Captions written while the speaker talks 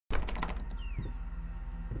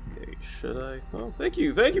should I? Oh, thank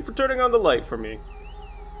you for turning on the light for me.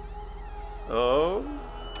 Oh.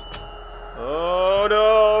 Oh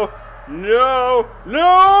no! No!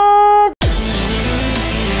 No!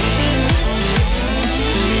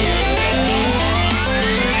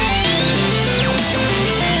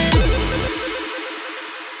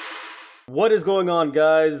 What is going on,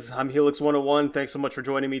 guys? I'm Helix101. Thanks so much for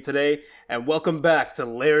joining me today, and welcome back to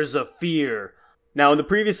Layers of Fear. Now, in the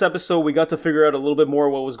previous episode, we got to figure out a little bit more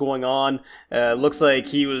what was going on. Looks like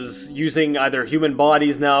he was using either human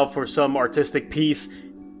bodies now for some artistic piece.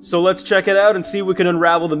 So let's check it out and see if we can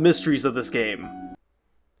unravel the mysteries of this game.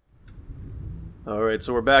 Alright,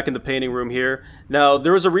 so we're back in the painting room here. Now,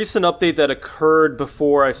 there was a recent update that occurred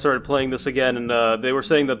before I started playing this again, and they were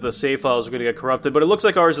saying that the save files were going to get corrupted, but it looks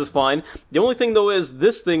like ours is fine. The only thing, though, is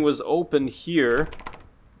this thing was open here,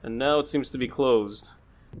 and now it seems to be closed.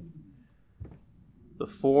 The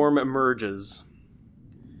form emerges.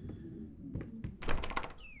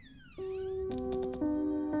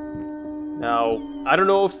 Now, I don't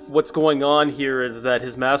know if what's going on here is that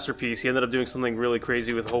his masterpiece, he ended up doing something really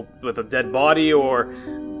crazy with a dead body, or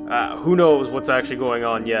who knows what's actually going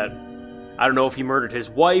on yet. I don't know if he murdered his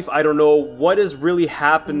wife, I don't know what has really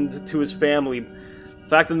happened to his family.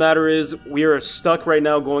 Fact of the matter is, we are stuck right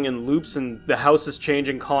now going in loops and the house is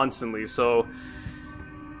changing constantly, so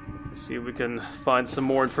let's see if we can find some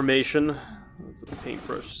more information. That's a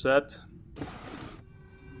paintbrush set.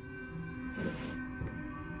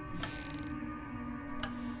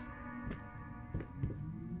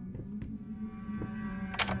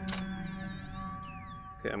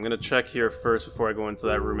 Okay, I'm gonna check here first before I go into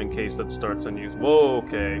that room in case that starts unused. Whoa,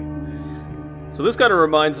 okay. So this kind of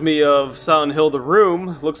reminds me of Silent Hill, The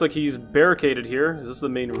Room. Looks like he's barricaded here. Is this the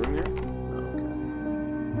main room here?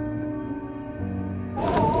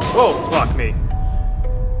 Okay. Oh, fuck me.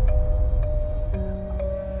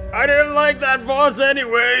 I didn't like that boss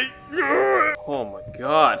anyway! Oh my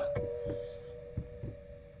god.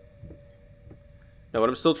 Now what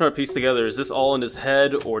I'm still trying to piece together, is this all in his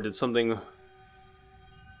head, or did something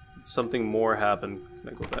more happen? Can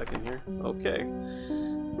I go back in here? Okay.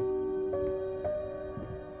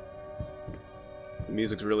 The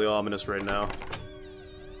music's really ominous right now.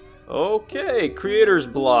 Okay, creator's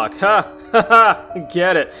block. Ha! Ha ha!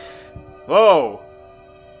 Get it. Whoa!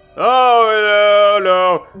 Oh, no,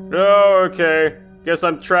 no, no, okay. Guess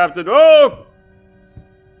I'm trapped in— oh!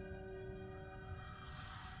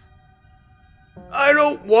 I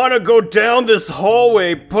don't want to go down this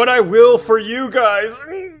hallway, but I will for you guys.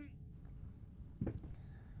 Am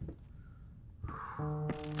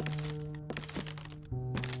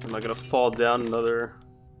I gonna fall down another—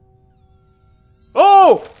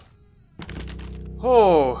 oh!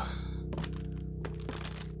 Oh.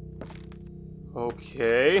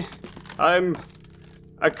 Okay. I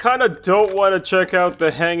kinda don't want to check out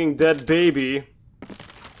the hanging dead baby.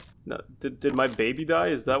 No, did my baby die?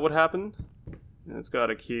 Is that what happened? It's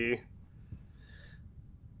got a key.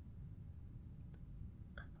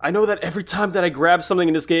 I know that every time that I grab something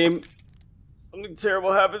in this game, something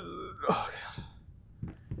terrible happens. Oh, God.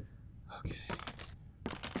 Okay.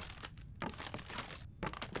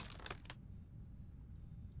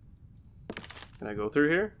 Can I go through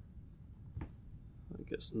here? I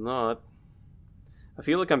guess not. I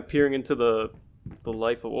feel like I'm peering into the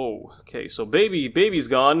life of— oh, okay, so baby's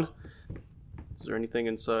gone. Is there anything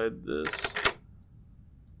inside this?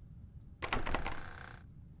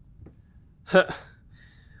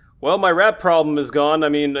 Well, my rat problem is gone. I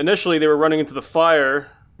mean, initially they were running into the fire,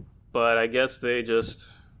 but I guess it's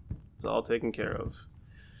all taken care of.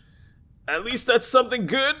 At least that's something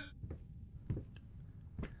good.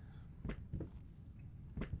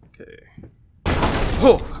 Okay.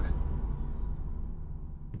 Oh, fuck.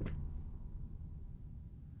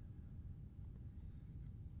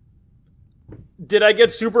 Did I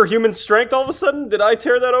get superhuman strength all of a sudden? Did I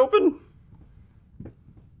tear that open?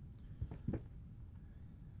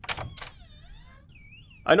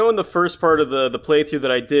 I know in the first part of the playthrough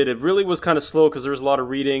that I did, it really was kind of slow because there was a lot of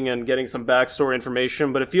reading and getting some backstory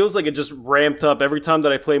information, but it feels like it just ramped up every time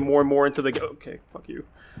that I play more and more into the— okay, fuck you.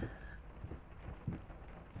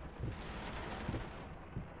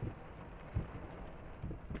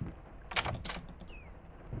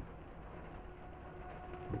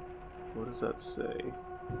 What does that say?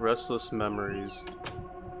 Restless memories.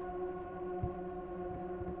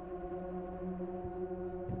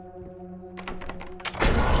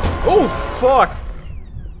 Oh, fuck!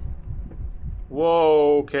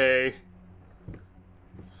 Whoa, okay.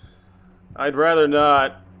 I'd rather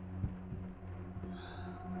not.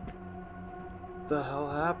 What the hell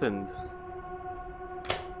happened?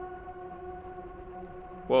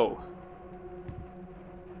 Whoa.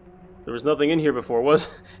 There was nothing in here before,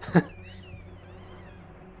 was?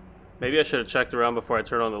 Maybe I should have checked around before I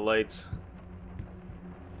turned on the lights.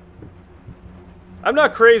 I'm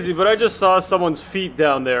not crazy, but I just saw someone's feet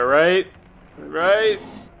down there, right? Right?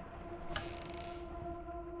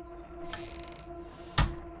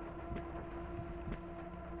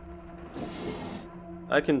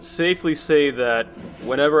 I can safely say that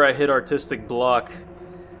whenever I hit artistic block,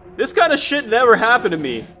 this kind of shit never happened to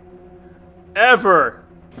me. Ever.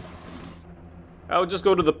 I would just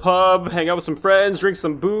go to the pub, hang out with some friends, drink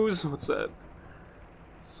some booze. What's that?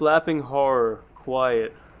 Flapping horror.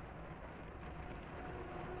 Quiet.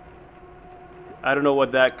 I don't know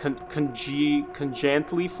what that...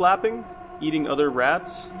 Congently flapping? Eating other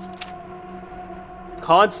rats?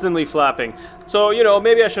 Constantly flapping. So, you know,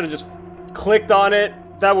 maybe I should have just clicked on it.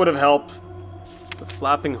 That would have helped. The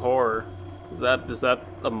flapping horror. Is that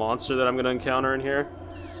a monster that I'm going to encounter in here?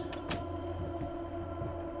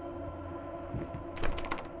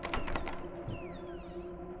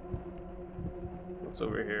 What's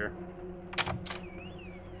over here?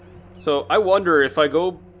 So, I wonder if I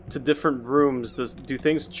go to different rooms, do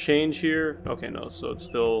things change here? Okay, no, so it's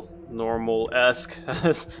still normal-esque,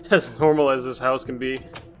 as normal as this house can be.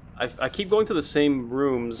 I keep going to the same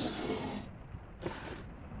rooms,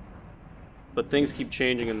 but things keep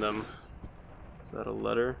changing in them. Is that a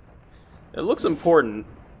letter? It looks important,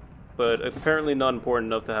 but apparently not important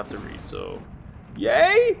enough to have to read, so...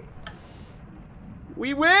 Yay!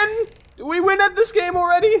 We win? Do we win at this game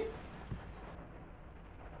already?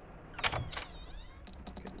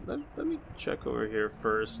 Okay, let me check over here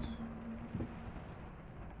first.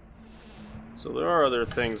 So there are other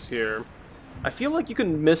things here. I feel like you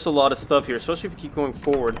can miss a lot of stuff here, especially if you keep going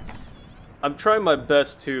forward. I'm trying my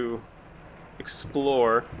best to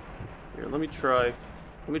explore. Here, let me try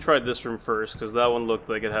this room first, because that one looked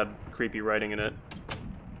like it had creepy writing in it.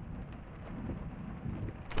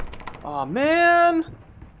 Aw, man!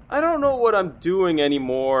 I don't know what I'm doing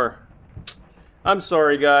anymore. I'm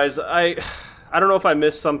sorry, guys. I don't know if I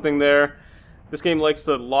missed something there. This game likes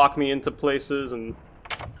to lock me into places, and...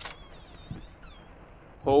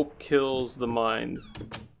 Hope kills the mind.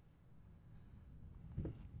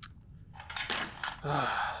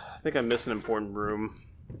 I think I missed an important room.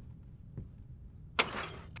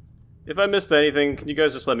 If I missed anything, can you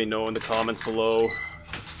guys just let me know in the comments below?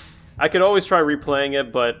 I could always try replaying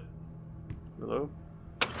it, but... Hello?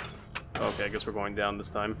 Okay, I guess we're going down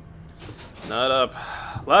this time. Not up.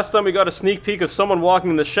 Last time we got a sneak peek of someone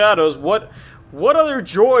walking in the shadows. What other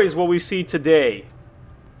joys will we see today?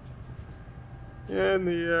 In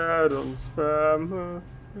the Addams family.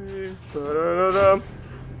 Ba-da-da-dum.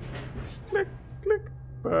 Click, click.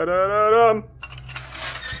 Ba-da-da-dum.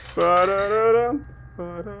 Ba-da-da-dum.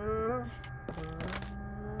 Ba-da-da-dum.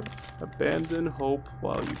 Abandon hope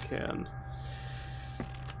while you can.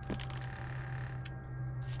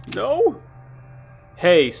 No?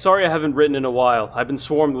 Hey, sorry I haven't written in a while. I've been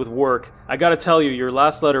swarmed with work. I gotta tell you, your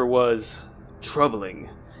last letter was... troubling,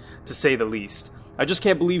 to say the least. I just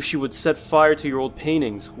can't believe she would set fire to your old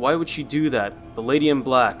paintings. Why would she do that? The Lady in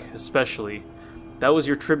Black, especially. That was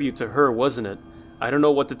your tribute to her, wasn't it? I don't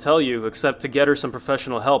know what to tell you, except to get her some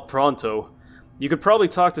professional help pronto. You could probably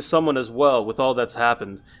talk to someone as well, with all that's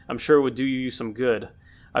happened. I'm sure it would do you some good.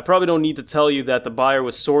 I probably don't need to tell you that the buyer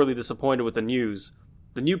was sorely disappointed with the news.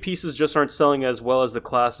 The new pieces just aren't selling as well as the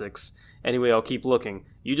classics. Anyway, I'll keep looking.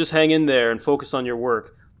 You just hang in there and focus on your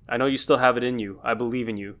work. I know you still have it in you. I believe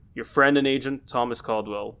in you. Your friend and agent, Thomas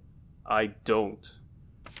Caldwell. I don't.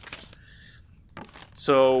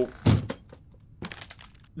 So,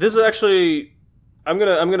 this is actually... I'm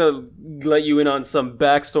gonna let you in on some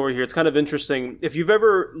backstory here. It's kind of interesting. If you've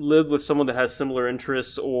ever lived with someone that has similar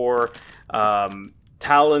interests or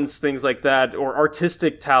talents, things like that, or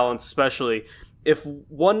artistic talents especially, if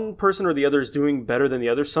one person or the other is doing better than the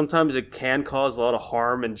other, sometimes it can cause a lot of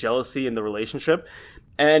harm and jealousy in the relationship.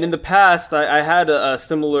 And in the past, I had a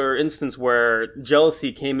similar instance where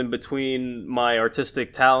jealousy came in between my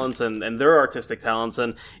artistic talents and their artistic talents,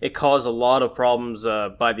 and it caused a lot of problems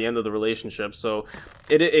by the end of the relationship. So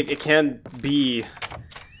it can be...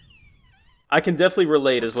 I can definitely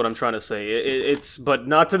relate, is what I'm trying to say. But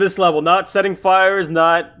not to this level. Not setting fires,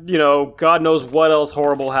 not, you know, God knows what else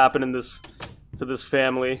horrible happened in to this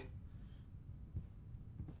family.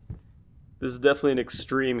 This is definitely an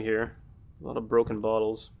extreme here. A lot of broken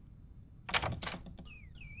bottles.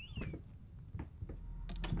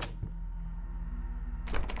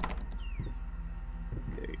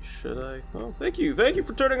 Okay, should I? Oh, thank you. Thank you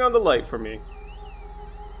for turning on the light for me.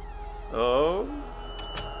 Oh.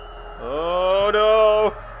 Oh,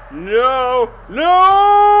 no. No!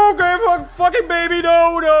 No! Okay, fucking baby!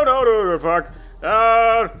 No! No! No! No! Fuck!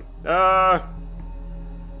 I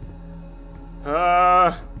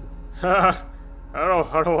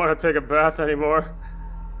don't want to take a bath anymore.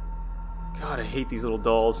 God, I hate these little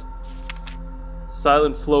dolls.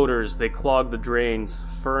 Silent floaters, they clog the drains.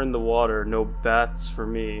 Fur in the water, no baths for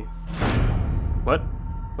me. What?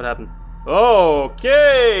 What happened?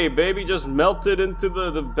 Okay! Baby just melted into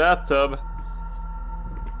the bathtub.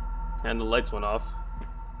 And the lights went off.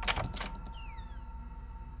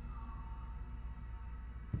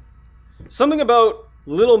 Something about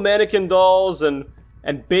little mannequin dolls and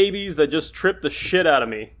babies that just trip the shit out of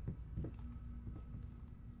me.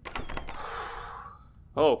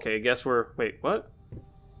 Oh, okay, guess we're... Wait, what?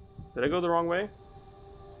 Did I go the wrong way?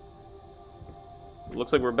 It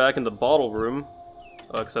looks like we're back in the bottle room.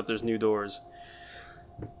 Oh, except there's new doors.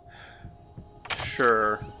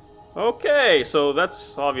 Sure. Okay, so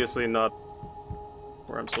that's obviously not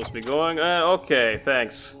where I'm supposed to be going. Okay,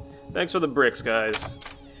 thanks. Thanks for the bricks, guys.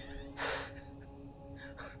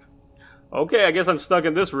 Okay, I guess I'm stuck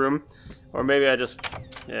in this room. Or maybe I just...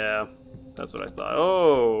 Yeah, that's what I thought.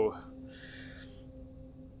 Oh...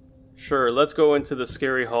 Sure, let's go into the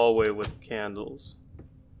scary hallway with candles.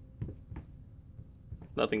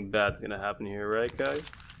 Nothing bad's gonna happen here, right, guys?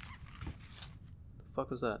 The fuck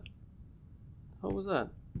was that? What was that?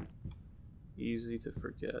 Easy to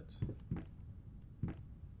forget.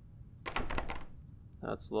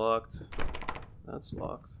 That's locked. That's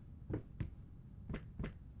locked.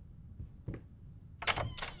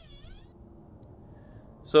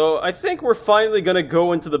 So, I think we're finally gonna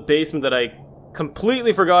go into the basement that I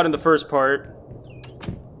completely forgot in the first part.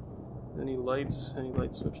 Any lights? Any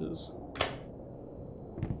light switches?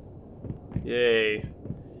 Yay.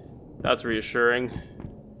 That's reassuring.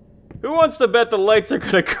 Who wants to bet the lights are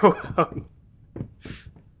gonna go out?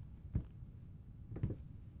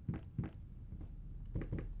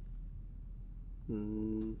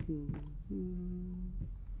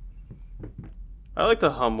 I like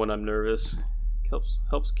to hum when I'm nervous.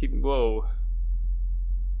 Helps keep me... Whoa.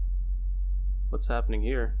 What's happening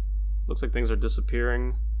here? Looks like things are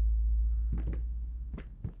disappearing.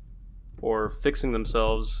 Or fixing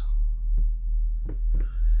themselves.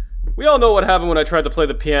 We all know what happened when I tried to play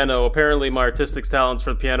the piano. Apparently my artistic talents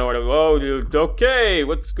for the piano are... Oh, dude, okay,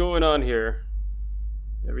 what's going on here?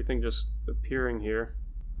 Everything just appearing here.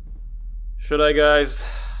 Should I, guys?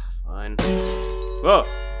 Fine. Whoa!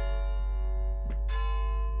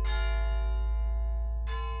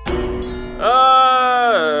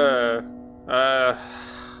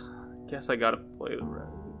 Guess I gotta play the red.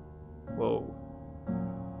 Whoa.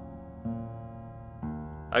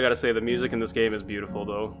 I gotta say, the music in this game is beautiful,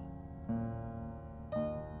 though.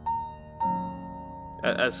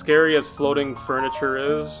 As scary as floating furniture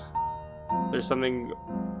is, there's something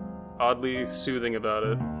oddly soothing about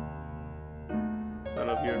it. I don't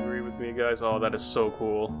know if you agree with me, guys. Oh, that is so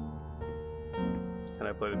cool. Can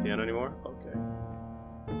I play the piano anymore? Okay.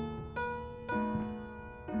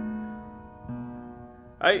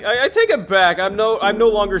 I take it back. I'm no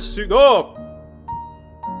longer Oh!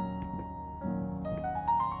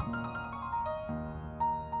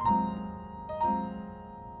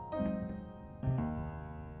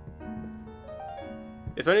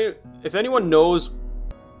 If anyone knows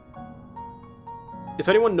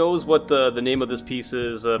what the name of this piece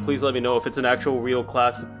is, please let me know. If it's an actual real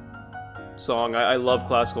classic song. I love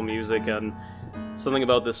classical music, and something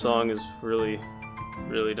about this song is really,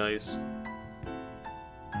 really nice.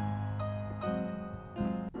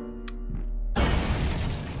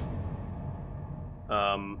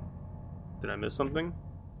 Did I miss something?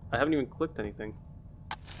 I haven't even clicked anything.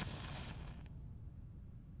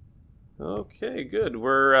 Okay, good.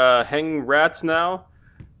 We're hanging rats now.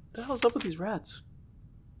 What the hell's up with these rats?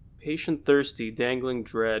 Patient thirsty, dangling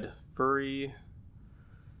dread, furry.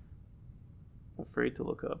 Afraid to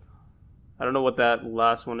look up. I don't know what that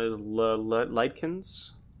last one is.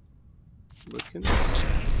 Litkins? Litkins?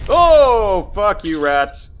 Oh, fuck you,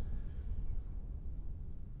 rats.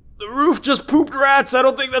 The roof just pooped rats. I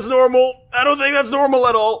don't think that's normal. I don't think that's normal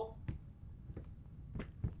at all.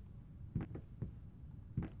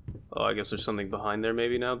 Oh, I guess there's something behind there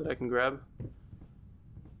maybe now that I can grab.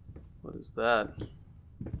 What is that?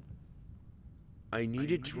 I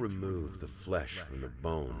needed to remove the flesh from the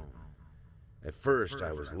bone. At first,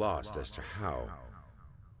 I was lost as to how,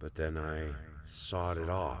 but then I sawed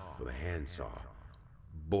it off with a handsaw,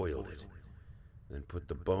 boiled it, then put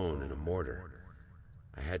the bone in a mortar.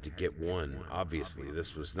 I had to get one. Obviously,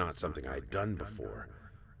 this was not something I'd done before.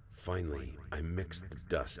 Finally, I mixed the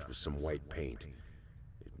dust with some white paint.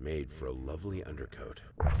 It made for a lovely undercoat.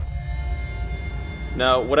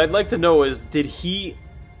 Now, what I'd like to know is, did he...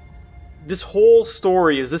 This whole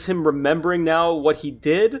story, is this him remembering now what he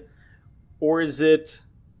did? Or is it...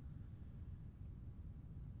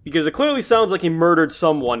 Because it clearly sounds like he murdered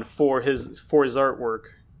someone for his artwork.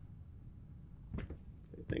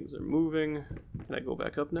 Things are moving. Can I go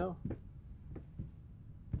back up now?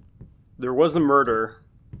 There was a murder.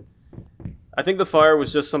 I think the fire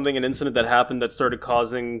was just an incident that happened that started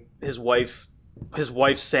causing his wife's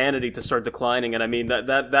sanity to start declining, and I mean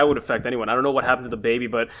that would affect anyone. I don't know what happened to the baby,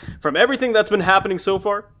 but from everything that's been happening so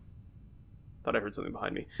far, thought I heard something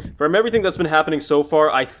behind me. From everything that's been happening so far,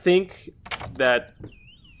 I think that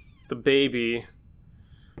the baby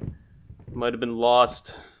might have been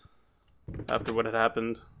lost after what had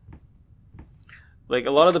happened. Like,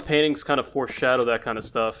 a lot of the paintings kind of foreshadow that kind of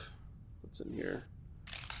stuff. What's in here?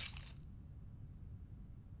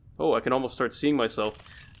 Oh, I can almost start seeing myself.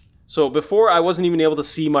 So before, I wasn't even able to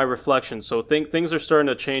see my reflection, so things are starting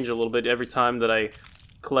to change a little bit every time that I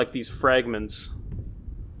collect these fragments.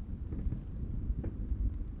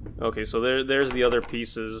 Okay, so there's the other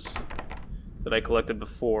pieces that I collected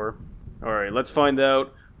before. Alright, let's find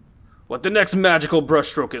out what the next magical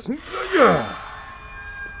brushstroke is.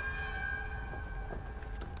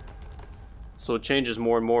 So it changes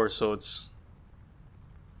more and more, so it's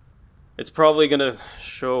probably gonna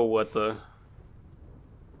show what the...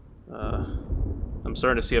 I'm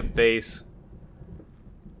starting to see a face.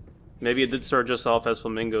 Maybe it did start just off as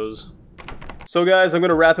flamingos. So guys, I'm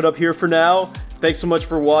gonna wrap it up here for now. Thanks so much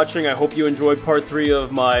for watching. I hope you enjoyed part 3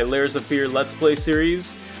 of my Layers of Fear Let's Play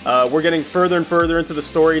series. We're getting further and further into the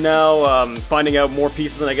story now, finding out more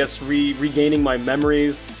pieces and I guess regaining my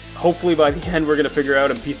memories. Hopefully by the end we're gonna figure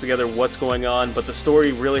out and piece together what's going on, but the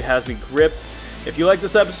story really has me gripped. If you like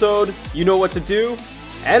this episode, you know what to do,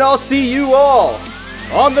 and I'll see you all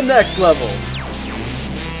on the next level.